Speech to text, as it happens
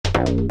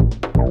I'm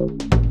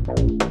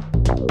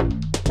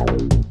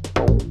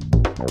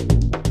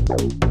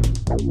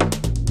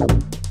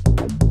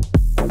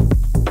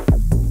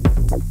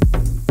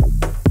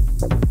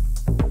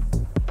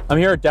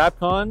here at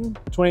DAppCon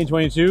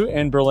 2022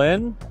 in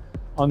Berlin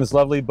on this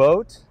lovely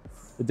boat.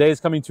 The day is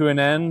coming to an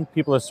end.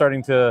 People are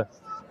starting to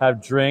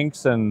have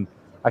drinks, and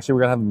actually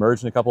we're gonna have them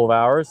merge in a couple of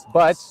hours.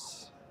 But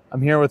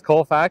I'm here with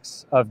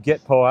Colfax of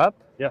GitPOAP.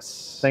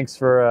 Yes. Thanks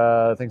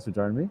for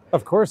joining me.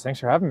 Of course, thanks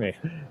for having me.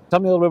 Tell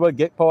me a little bit about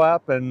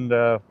GitPOAP and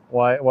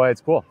why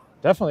it's cool.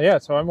 Definitely, yeah.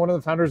 So I'm one of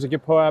the founders of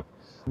GitPOAP.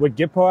 What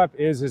GitPOAP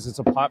is it's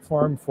a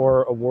platform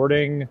for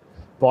awarding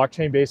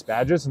blockchain-based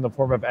badges in the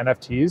form of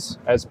NFTs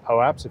as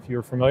POAPs, if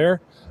you're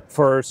familiar,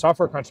 for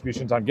software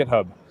contributions on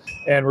GitHub.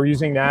 And we're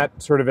using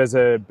that sort of as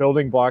a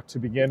building block to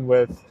begin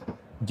with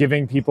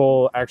giving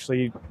people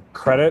actually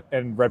credit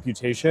and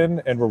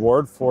reputation and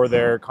reward for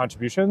their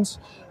contributions.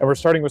 And we're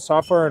starting with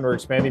software and we're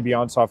expanding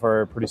beyond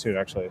software pretty soon,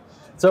 actually.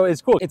 So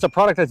it's cool. It's a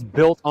product that's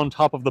built on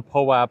top of the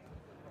POAP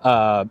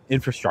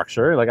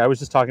infrastructure. Like I was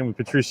just talking with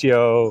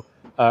Patricio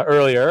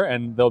earlier,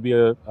 and there'll be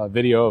a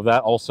video of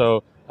that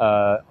also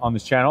on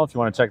this channel if you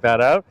want to check that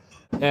out.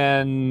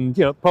 And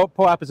you know,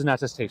 POAP is an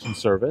attestation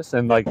service,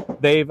 and like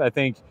they've, I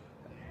think,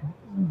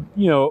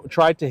 you know,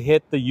 tried to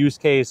hit the use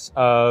case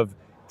of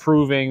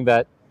proving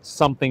that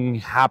something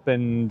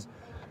happened,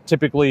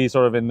 typically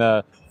sort of in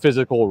the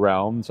physical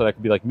realm. So that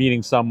could be like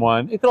meeting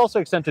someone. It could also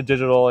extend to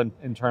digital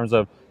in terms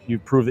of you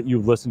prove that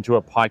you've listened to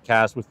a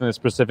podcast within a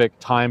specific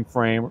time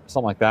frame or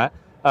something like that.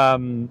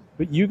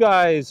 But you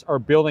guys are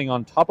building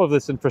on top of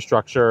this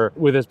infrastructure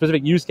with a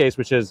specific use case,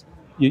 which is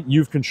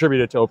you've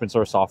contributed to open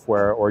source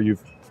software, or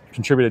you've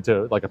contributed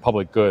to like a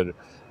public good.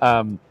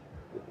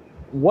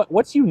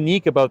 What's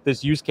unique about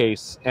this use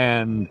case,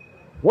 and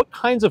what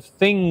kinds of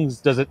things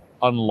does it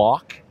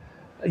unlock?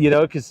 You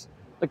know, because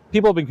like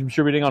people have been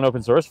contributing on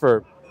open source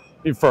for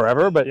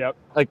forever, but Yep.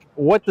 like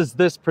what does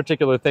this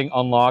particular thing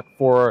unlock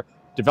for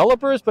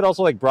developers, but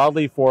also like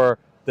broadly for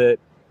the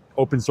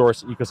open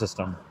source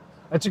ecosystem?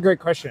 That's a great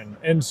question.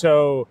 And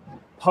so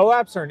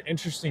POAPs are an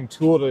interesting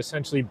tool to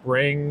essentially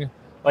bring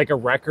like a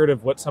record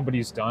of what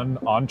somebody's done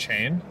on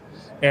chain.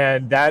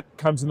 And that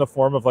comes in the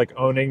form of like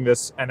owning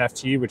this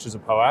NFT, which is a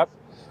POAP.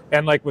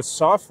 And like with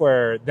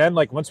software, then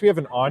like once we have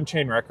an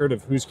on-chain record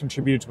of who's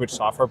contributed to which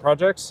software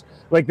projects,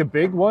 like the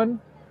big one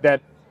that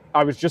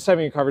I was just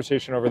having a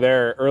conversation over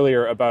there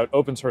earlier about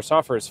open source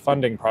software is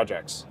funding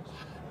projects.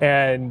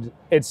 And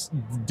it's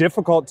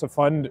difficult to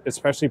fund,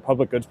 especially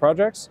public goods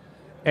projects.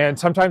 And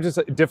sometimes it's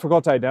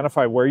difficult to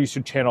identify where you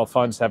should channel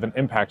funds to have an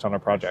impact on a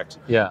project.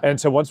 Yeah.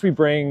 And so once we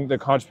bring the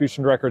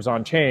contribution records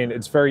on chain,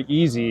 it's very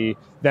easy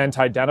then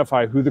to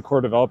identify who the core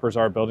developers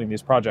are building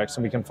these projects,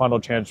 and we can funnel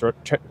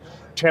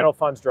channel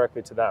funds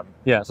directly to them.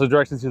 Yeah, so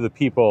directly to the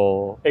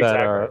people that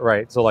Exactly. are,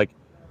 right. So like,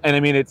 and I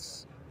mean,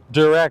 it's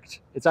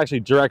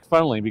actually direct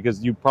funneling,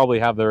 because you probably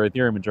have their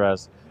Ethereum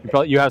address.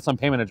 You have some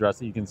payment address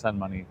that you can send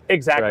money.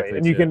 Exactly.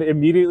 And you can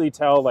immediately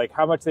tell like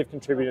how much they've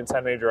contributed and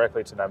send money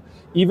directly to them.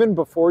 Even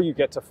before you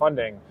get to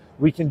funding,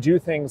 we can do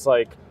things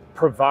like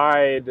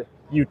provide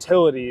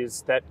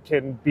utilities that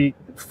can be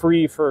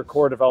free for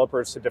core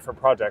developers to different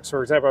projects.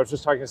 For example, I was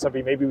just talking to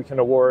somebody, maybe we can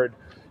award,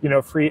 you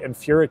know, free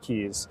Infura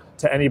keys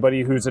to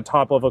anybody who's a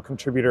top level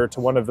contributor to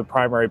one of the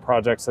primary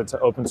projects that's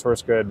an open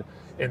source good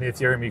in the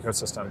Ethereum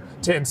ecosystem,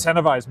 to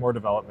incentivize more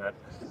development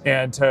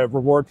and to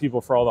reward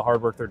people for all the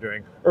hard work they're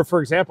doing. Or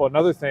for example,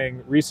 another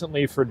thing,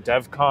 recently for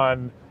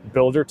DevCon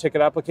builder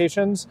ticket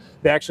applications,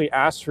 they actually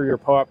asked for your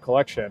POAP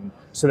collection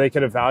so they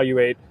could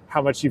evaluate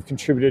how much you've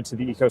contributed to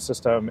the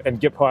ecosystem, and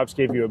GitPOAPs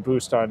gave you a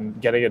boost on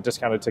getting a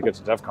discounted ticket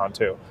to DevCon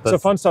too. So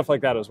fun stuff like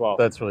that as well.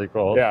 That's really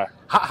cool. Yeah.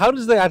 How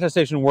does the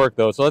attestation work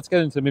though? So let's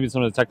get into maybe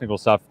some of the technical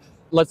stuff.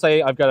 Let's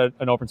say I've got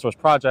an open source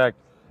project,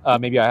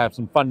 maybe I have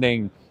some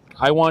funding.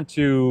 I want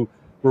to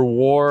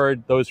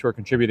reward those who are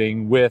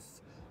contributing with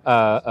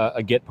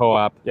a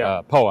GitPOAP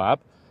POAP.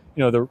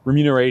 You know, the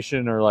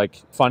remuneration or like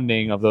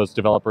funding of those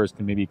developers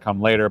can maybe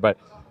come later, but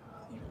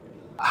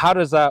how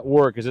does that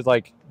work? Is it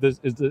like this?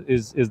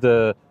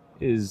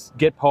 Is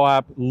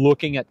GitPOAP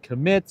looking at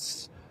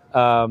commits?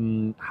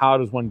 How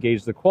does one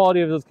gauge the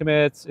quality of those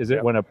commits? Is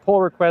it when a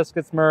pull request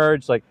gets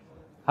merged? Like,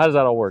 how does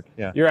that all work?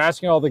 Yeah, you're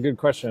asking all the good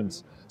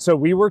questions. So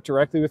we work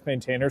directly with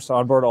maintainers to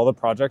onboard all the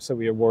projects that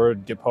we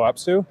award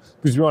GitPOAPs to,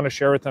 because we want to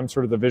share with them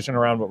sort of the vision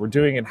around what we're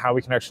doing and how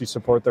we can actually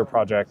support their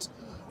project.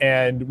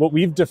 And what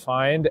we've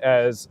defined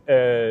as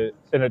an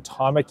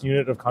atomic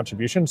unit of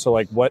contribution, so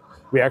like what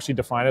we actually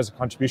define as a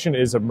contribution,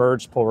 is a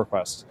merged pull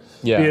request.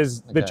 Yeah.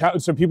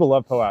 Because so people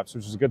love POAPs,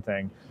 which is a good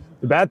thing.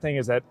 The bad thing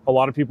is that a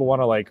lot of people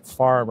want to like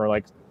farm or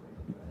like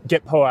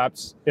get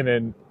POAPs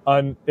in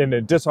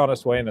a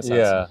dishonest way, in a sense.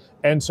 Yeah.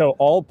 And so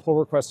all pull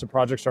requests to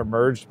projects are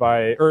merged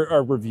by, or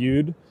are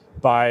reviewed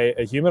by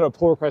a human. A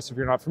pull request, if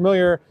you're not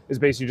familiar, is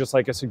basically just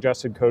like a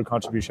suggested code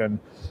contribution.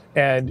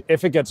 And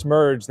if it gets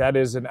merged, that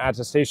is an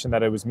attestation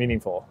that it was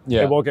meaningful.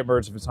 Yeah. It won't get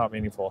merged if it's not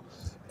meaningful.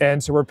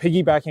 And so we're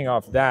piggybacking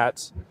off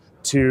that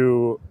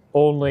to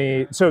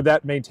only, so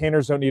that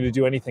maintainers don't need to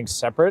do anything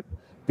separate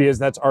because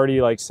that's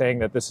already like saying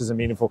that this is a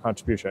meaningful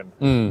contribution.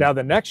 Now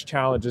the next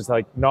challenge is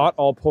like not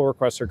all pull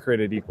requests are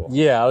created equal.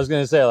 Yeah, I was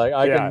gonna say like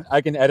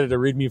I can edit a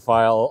README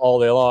file all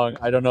day long.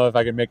 I don't know if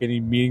I can make any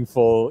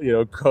meaningful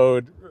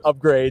code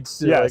upgrades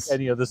to like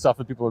any of the stuff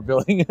that people are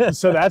building.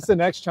 So that's the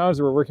next challenge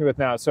that we're working with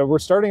now. So we're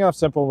starting off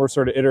simple and we're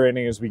sort of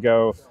iterating as we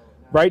go.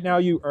 Right now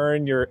you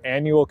earn your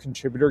annual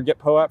contributor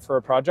GitPOAP for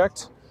a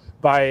project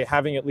by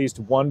having at least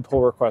one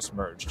pull request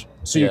merged.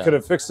 So you could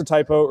have fixed a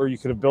typo or you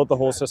could have built the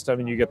whole system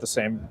and you get the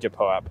same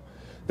GitPOAP.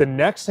 The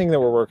next thing that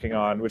we're working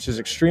on, which is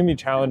extremely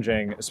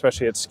challenging,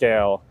 especially at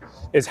scale,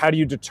 is how do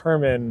you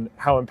determine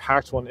how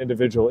impactful an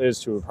individual is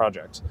to a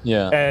project?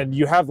 And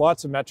you have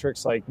lots of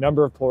metrics like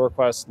number of pull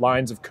requests,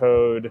 lines of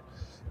code,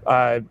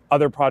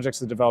 other projects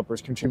that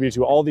developers contribute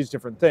to, all these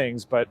different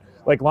things. But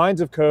like lines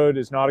of code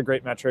is not a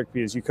great metric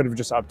because you could have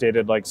just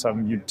updated like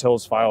some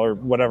utils file or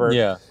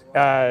whatever.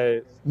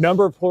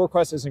 Number of pull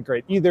requests isn't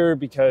great either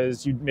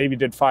because you maybe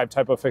did 5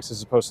 typo fixes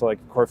as opposed to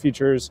like core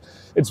features.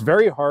 It's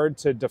very hard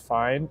to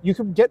define. You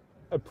can get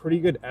a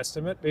pretty good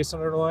estimate based on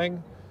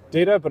underlying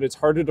data, but it's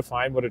hard to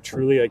define what a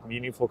truly like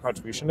meaningful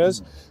contribution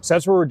is. So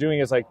that's what we're doing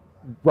is like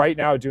right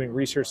now doing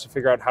research to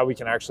figure out how we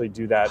can actually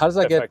do that. How does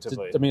that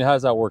effectively. I mean, how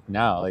does that work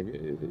now? Like,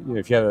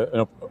 if you have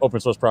an open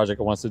source project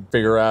that wants to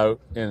figure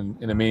out in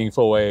a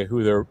meaningful way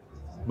who their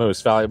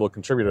most valuable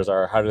contributors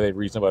are, how do they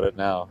reason about it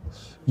now?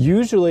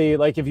 Usually,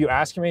 like if you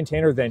ask a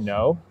maintainer, they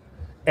know.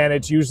 And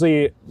it's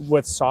usually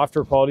with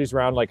softer qualities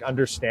around like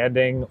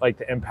understanding like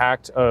the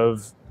impact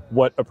of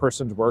what a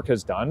person's work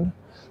has done.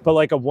 But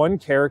like a 1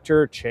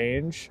 character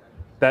change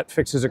that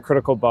fixes a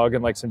critical bug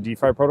in like some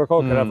DeFi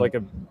protocol could have like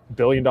 $1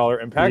 billion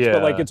impact,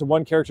 but like it's a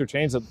 1 character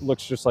change that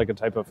looks just like a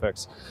typo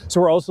fix. So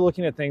we're also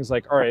looking at things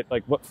like, all right,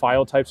 like what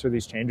file types are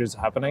these changes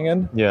happening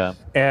in?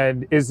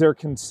 And is there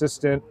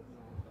consistent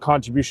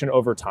contribution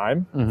over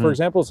time? For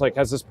example, it's like,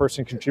 has this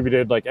person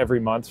contributed like every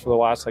month for the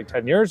last like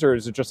 10 years, or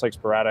is it just like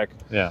sporadic?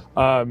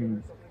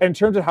 In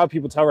terms of how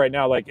people tell right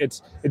now, like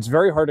it's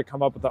very hard to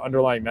come up with the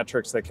underlying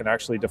metrics that can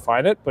actually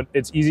define it, but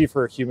it's easy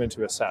for a human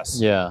to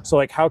assess. So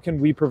like, how can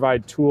we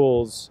provide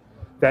tools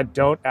that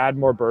don't add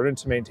more burden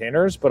to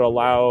maintainers, but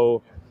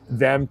allow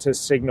them to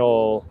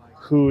signal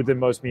who the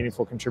most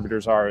meaningful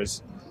contributors are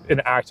is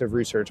an active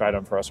research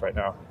item for us right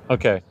now.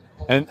 Okay.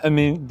 And I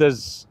mean,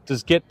 does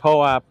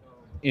GitPOAP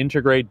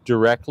integrate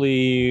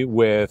directly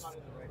with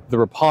the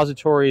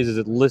repositories? Is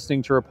it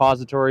listening to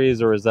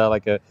repositories, or is that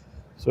like a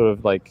sort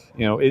of like,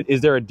 is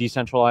there a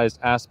decentralized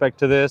aspect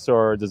to this,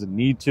 or does it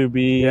need to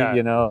be,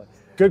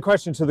 Good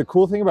question. So the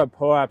cool thing about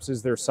POAPs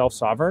is they're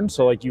self-sovereign.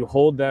 So like you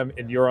hold them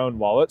in your own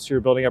wallet. So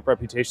you're building up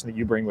reputation that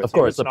you bring with you. Of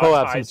course, the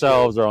POAPs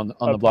themselves are on the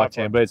blockchain,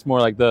 platform. But it's more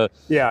like the,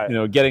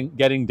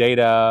 getting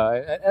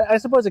data. I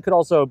suppose it could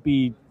also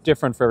be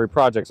different for every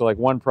project. So like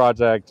one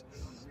project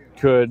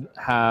could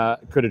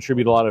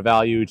attribute a lot of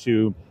value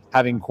to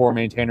having core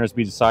maintainers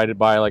be decided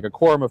by like a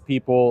quorum of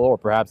people, or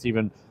perhaps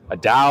even a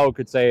DAO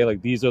could say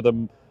like these are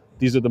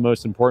the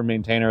most important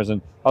maintainers,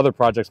 and other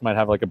projects might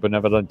have like a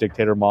benevolent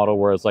dictator model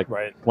where it's like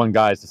one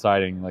guy is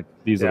deciding like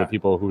these are the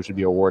people who should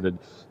be awarded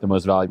the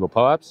most valuable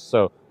POAPs.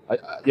 So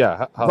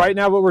right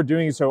now what we're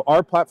doing is, so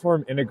our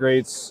platform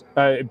integrates,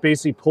 it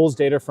basically pulls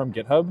data from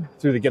GitHub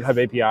through the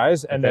GitHub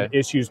APIs and then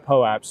issues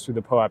POAPs through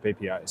the POAP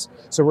APIs.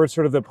 So we're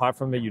sort of the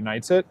platform that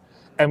unites it.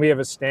 And we have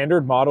a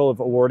standard model of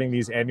awarding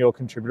these annual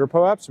contributor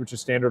POAPs, which is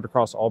standard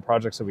across all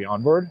projects that we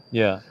onboard.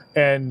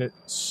 And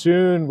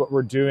soon what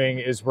we're doing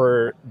is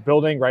we're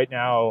building right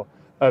now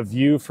a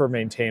view for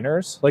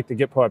maintainers, like the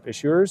GitPOAP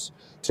issuers,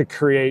 to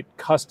create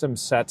custom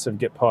sets of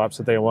GitPOAPs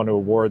that they want to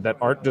award that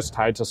aren't just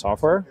tied to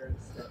software.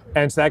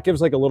 And so that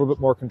gives like a little bit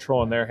more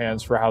control in their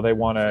hands for how they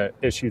want to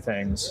issue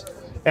things.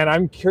 And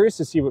I'm curious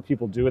to see what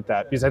people do with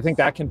that, because I think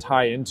that can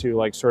tie into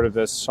like sort of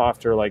this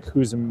softer, like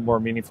who's a more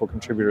meaningful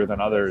contributor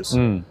than others.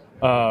 And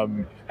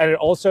it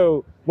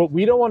also, what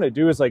we don't want to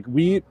do is like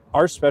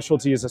our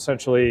specialty is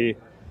essentially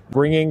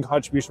bringing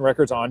contribution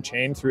records on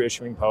chain through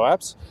issuing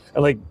POAPs.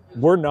 And like,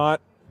 we're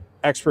not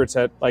experts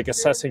at like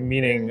assessing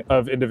meaning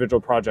of individual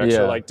projects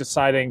or like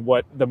deciding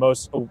what the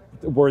most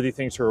worthy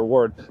things to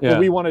reward. What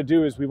we want to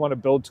do is we want to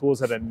build tools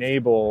that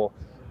enable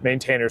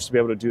maintainers to be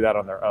able to do that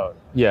on their own.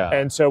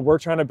 And so we're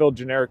trying to build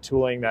generic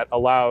tooling that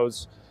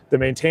allows the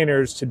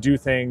maintainers to do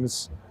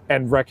things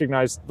and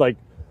recognize like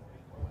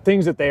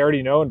things that they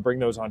already know and bring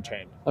those on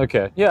chain.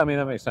 Yeah, I mean,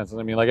 that makes sense.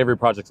 I mean, like every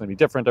project's going to be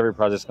different. Every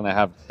project's going to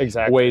have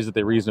ways that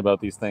they reason about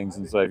these things.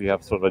 And so if you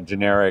have sort of a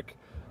generic,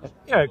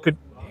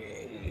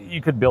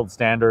 you could build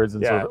standards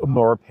and sort of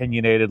more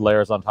opinionated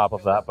layers on top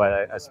of that.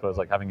 But I suppose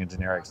like having a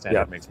generic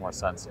standard makes more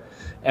sense.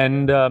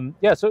 And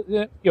so,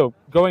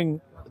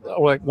 going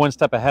like one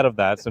step ahead of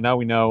that. So now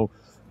we know,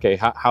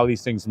 how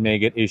these things may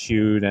get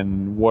issued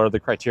and what are the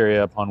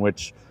criteria upon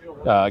which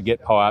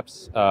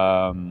GitPOAPs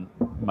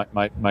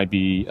might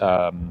be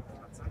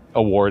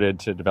awarded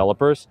to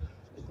developers.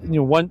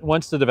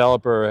 Once the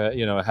developer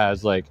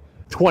has like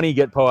 20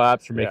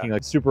 GitPOAPs for making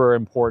like super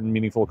important,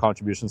 meaningful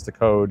contributions to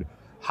code,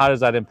 how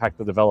does that impact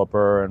the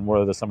developer, and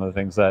what are some of the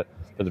things that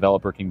the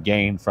developer can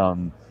gain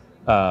from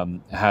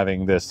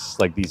having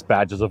these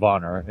badges of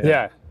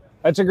honor?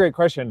 That's a great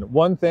question.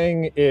 One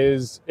thing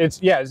is it's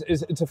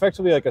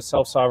effectively like a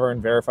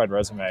self-sovereign verified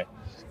resume.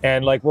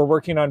 And like we're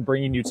working on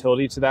bringing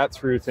utility to that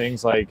through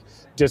things like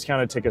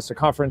discounted tickets to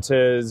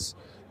conferences,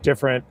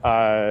 different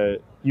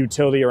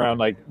utility around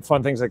like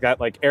fun things like that,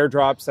 like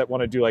airdrops that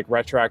want to do like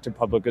retroactive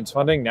public goods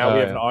funding. Now we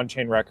have an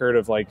on-chain record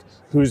of like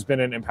who's been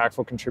an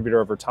impactful contributor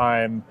over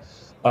time.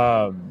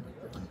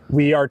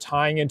 We are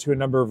tying into a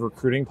number of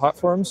recruiting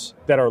platforms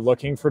that are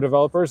looking for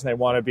developers, and they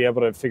want to be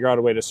able to figure out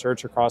a way to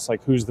search across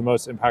like who's the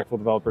most impactful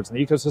developers in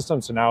the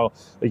ecosystem. So now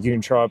like you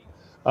can show up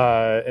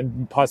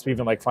and possibly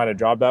even like find a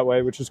job that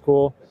way, which is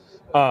cool.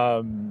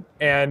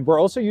 And we're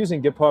also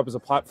using GitPOAP as a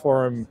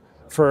platform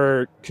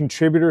for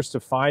contributors to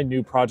find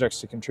new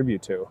projects to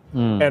contribute to,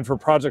 and for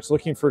projects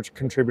looking for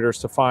contributors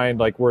to find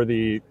like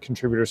worthy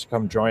contributors to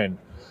come join.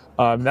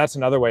 That's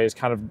another way, is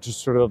kind of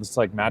just sort of this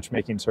like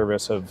matchmaking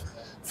service of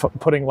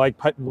putting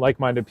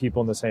like-minded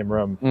people in the same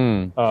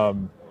room.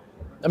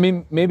 I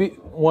mean, maybe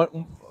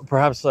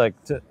perhaps like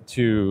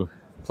to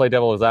play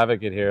devil's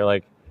advocate here,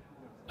 like,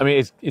 I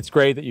mean, it's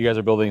great that you guys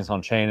are building this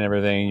on chain and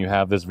everything. You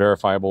have this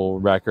verifiable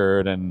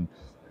record, and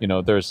you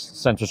know there's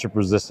censorship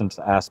resistant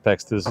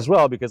aspects to this as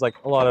well, because like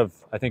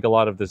I think a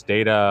lot of this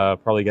data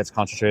probably gets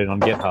concentrated on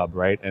GitHub,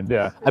 right? And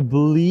I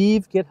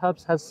believe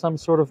GitHub has some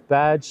sort of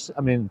badge.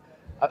 I mean,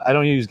 I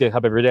don't use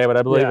GitHub every day, but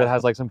I believe it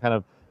has like some kind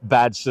of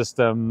badge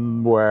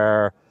system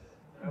where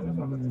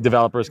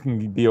developers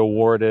can be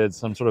awarded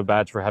some sort of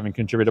badge for having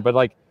contributed. But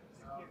like,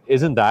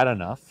 isn't that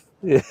enough?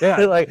 Yeah,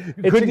 like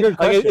it's a good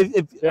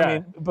question. I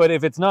mean, but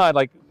if it's not,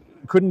 like,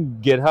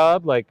 couldn't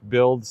GitHub like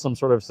build some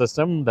sort of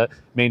system that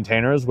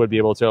maintainers would be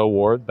able to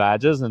award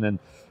badges, and then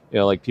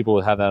like people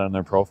would have that on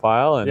their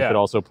profile, and could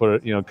also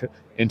put it,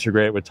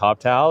 integrate with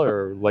TopTal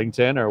or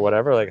LinkedIn or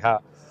whatever, like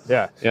how.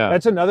 Yeah.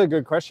 That's another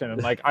good question.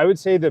 And like, I would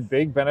say the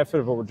big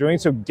benefit of what we're doing,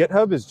 so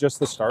GitHub is just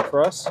the start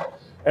for us,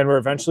 and we're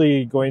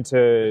eventually going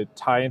to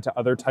tie into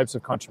other types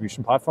of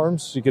contribution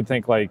platforms. So you could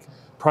think like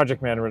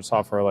project management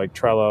software like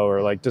Trello,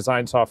 or like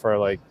design software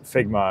like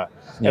Figma.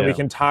 And we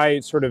can tie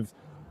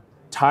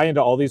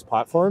into all these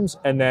platforms.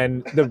 And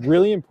then the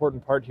really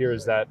important part here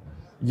is that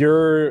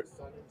your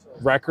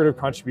record of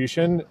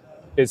contribution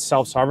is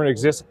self-sovereign,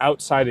 exists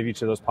outside of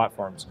each of those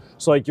platforms.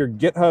 So like your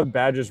GitHub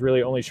badges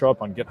really only show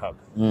up on GitHub.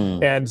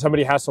 And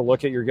somebody has to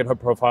look at your GitHub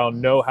profile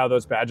and know how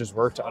those badges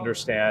work to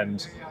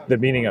understand the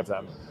meaning of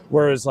them.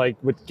 Whereas like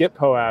with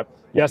GitPOAP,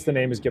 yes, the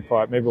name is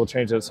GitPOAP. Maybe we'll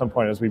change it at some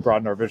point as we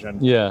broaden our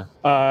vision.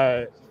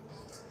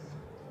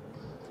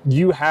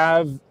 You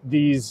have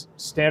these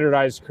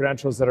standardized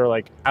credentials that are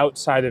like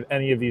outside of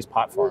any of these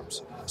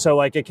platforms. So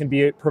like it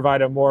can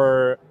provide a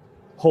more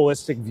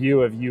holistic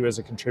view of you as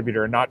a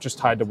contributor, and not just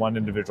tied to one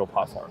individual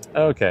platform.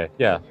 Okay,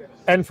 yeah.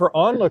 And for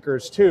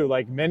onlookers too,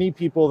 like many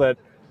people that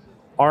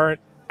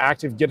aren't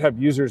active GitHub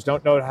users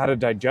don't know how to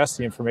digest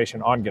the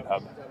information on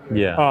GitHub.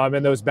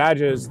 And those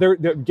badges,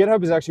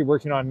 GitHub is actually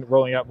working on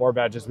rolling out more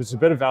badges, which is a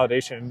bit of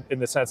validation in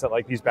the sense that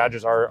like these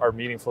badges are a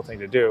meaningful thing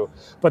to do,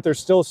 but they're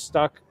still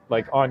stuck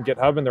like on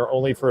GitHub, and they're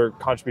only for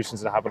contributions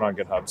that happen on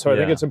GitHub. So I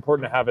think it's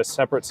important to have a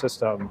separate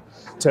system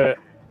to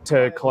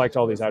collect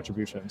all these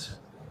attributions.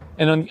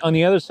 And on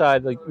the other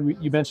side, like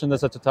you mentioned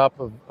this at the top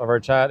of our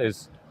chat,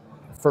 is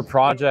for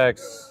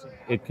projects,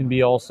 it can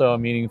be also a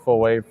meaningful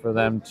way for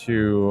them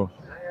to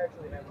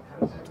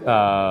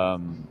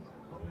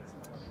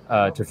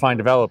find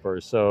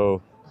developers.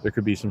 So there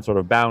could be some sort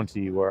of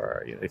bounty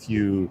where if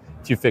you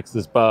fix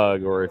this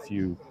bug, or if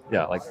you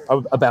like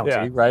a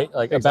bounty, right?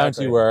 Like a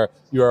bounty where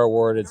you are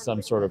awarded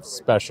some sort of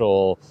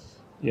special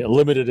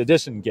limited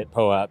edition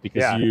GitPOAP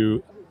because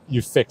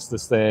you fixed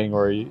this thing,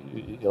 or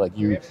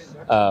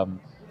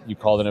you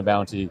called in a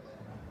bounty.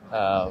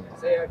 Are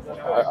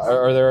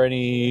there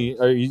any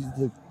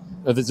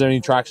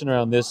traction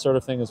around this sort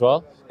of thing as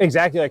well?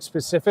 Exactly, like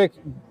specific.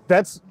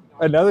 That's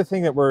another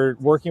thing that we're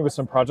working with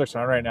some projects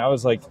on right now,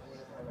 is like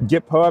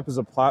GitPOAP is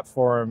a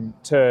platform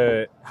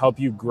to help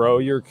you grow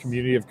your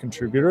community of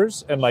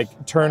contributors and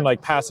like turn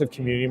like passive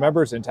community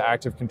members into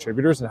active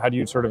contributors. And how do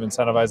you sort of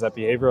incentivize that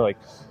behavior, like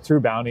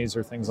through bounties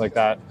or things like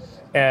that?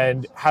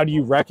 And how do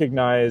you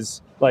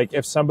recognize, like,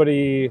 if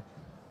somebody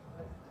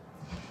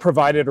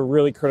provided a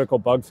really critical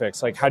bug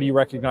fix, like how do you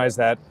recognize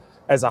that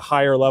as a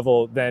higher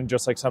level than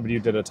just like somebody who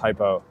did a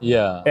typo?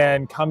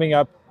 And coming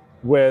up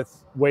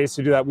with ways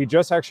to do that. We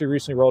just actually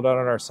recently rolled out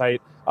on our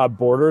site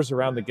borders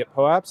around the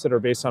GitPOAPs that are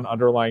based on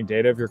underlying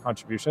data of your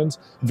contributions.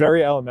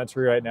 Very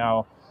elementary right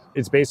now.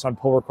 It's based on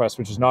pull requests,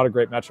 which is not a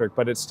great metric,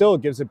 but it still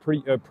gives a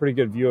pretty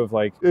good view of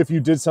like, if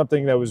you did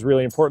something that was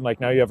really important, like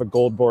now you have a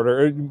gold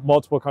border, or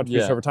multiple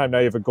contributions over time, now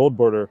you have a gold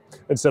border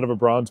instead of a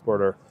bronze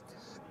border.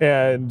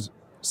 And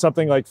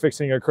something like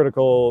fixing a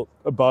critical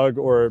bug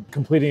or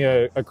completing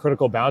a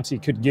critical bounty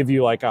could give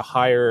you like a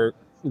higher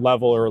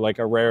level, or like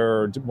a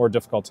rare or more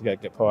difficult to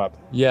get GitPOAP.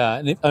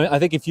 And I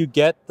think if you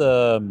get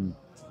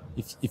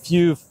if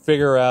you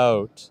figure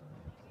out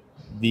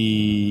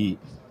the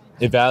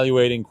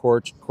evaluating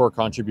core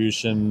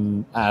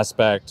contribution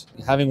aspect,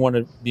 having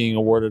one being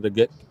awarded a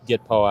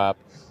GitPOAP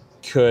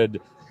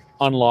could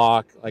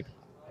unlock like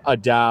a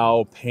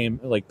DAO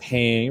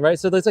paying, right?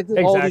 So there's like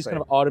all these kind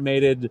of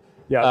automated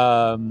sort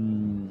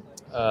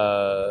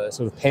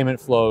of payment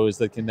flows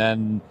that can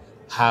then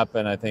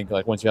happen. I think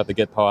like once you have the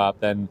GitPOAP,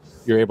 then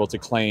you're able to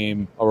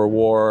claim a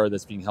reward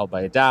that's being held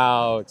by a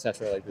DAO,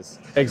 etc. Like this.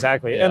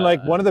 Exactly. And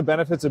like one of the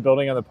benefits of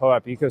building on the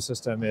POAP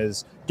ecosystem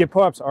is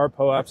GitPOAPs are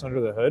POAPs under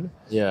the hood.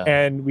 Yeah.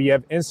 And we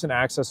have instant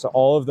access to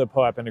all of the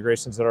POAP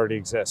integrations that already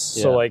exist.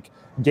 So like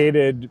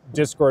gated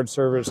Discord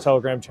servers,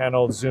 Telegram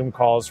channels, Zoom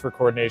calls for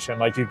coordination.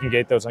 Like you can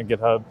gate those on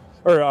GitHub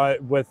or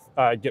with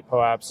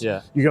GitPOAPs.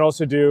 Yeah. You can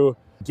also do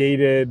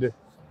gated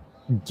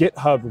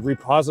GitHub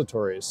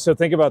repositories. So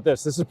think about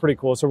this. This is pretty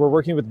cool. So we're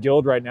working with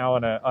Guild right now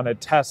on a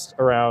test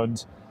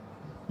around,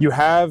 you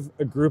have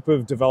a group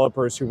of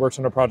developers who works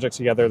on a project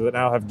together that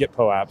now have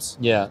GitPOAPs.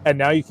 Yeah. And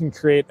now you can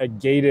create a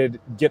gated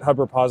GitHub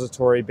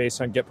repository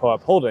based on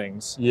GitPOAP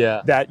holdings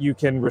that you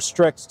can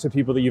restrict to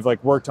people that you've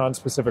like worked on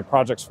specific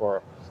projects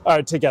for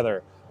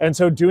together. And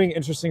so doing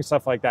interesting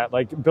stuff like that,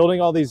 like building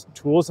all these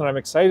tools, and I'm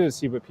excited to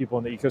see what people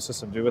in the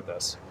ecosystem do with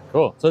this.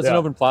 Cool. So it's an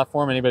open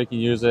platform. Anybody can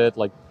use it.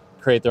 Like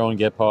create their own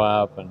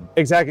GitPOAP and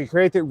exactly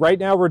right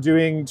now we're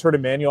doing sort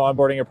of manual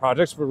onboarding of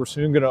projects, but we're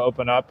soon going to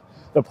open up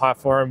the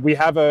platform. We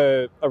have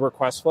a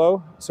request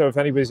flow, so if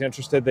anybody's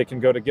interested, they can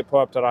go to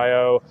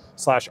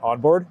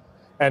gitpoap.io/onboard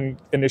and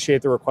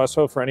initiate the request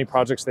flow for any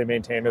projects they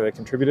maintain or they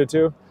contributed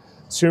to.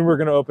 Soon we're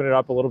going to open it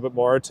up a little bit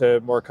more to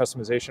more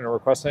customization and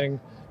requesting,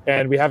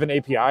 and we have an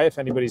API if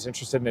anybody's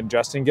interested in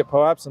ingesting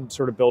GitPOAPs and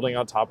sort of building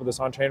on top of this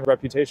on-chain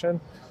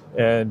reputation.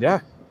 And yeah,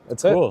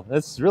 that's it. Cool.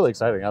 That's really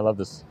exciting. I love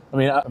this. I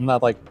mean, I'm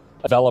not like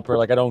a developer,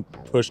 like I don't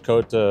push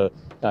code to,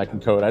 I can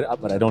code,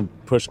 but I don't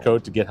push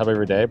code to GitHub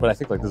every day. But I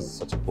think like this is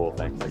such a cool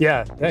thing. Like,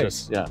 yeah,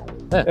 thanks.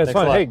 It's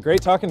fun. Hey,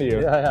 great talking to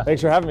you. Yeah.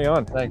 Thanks for having me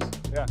on. Thanks.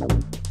 Yeah.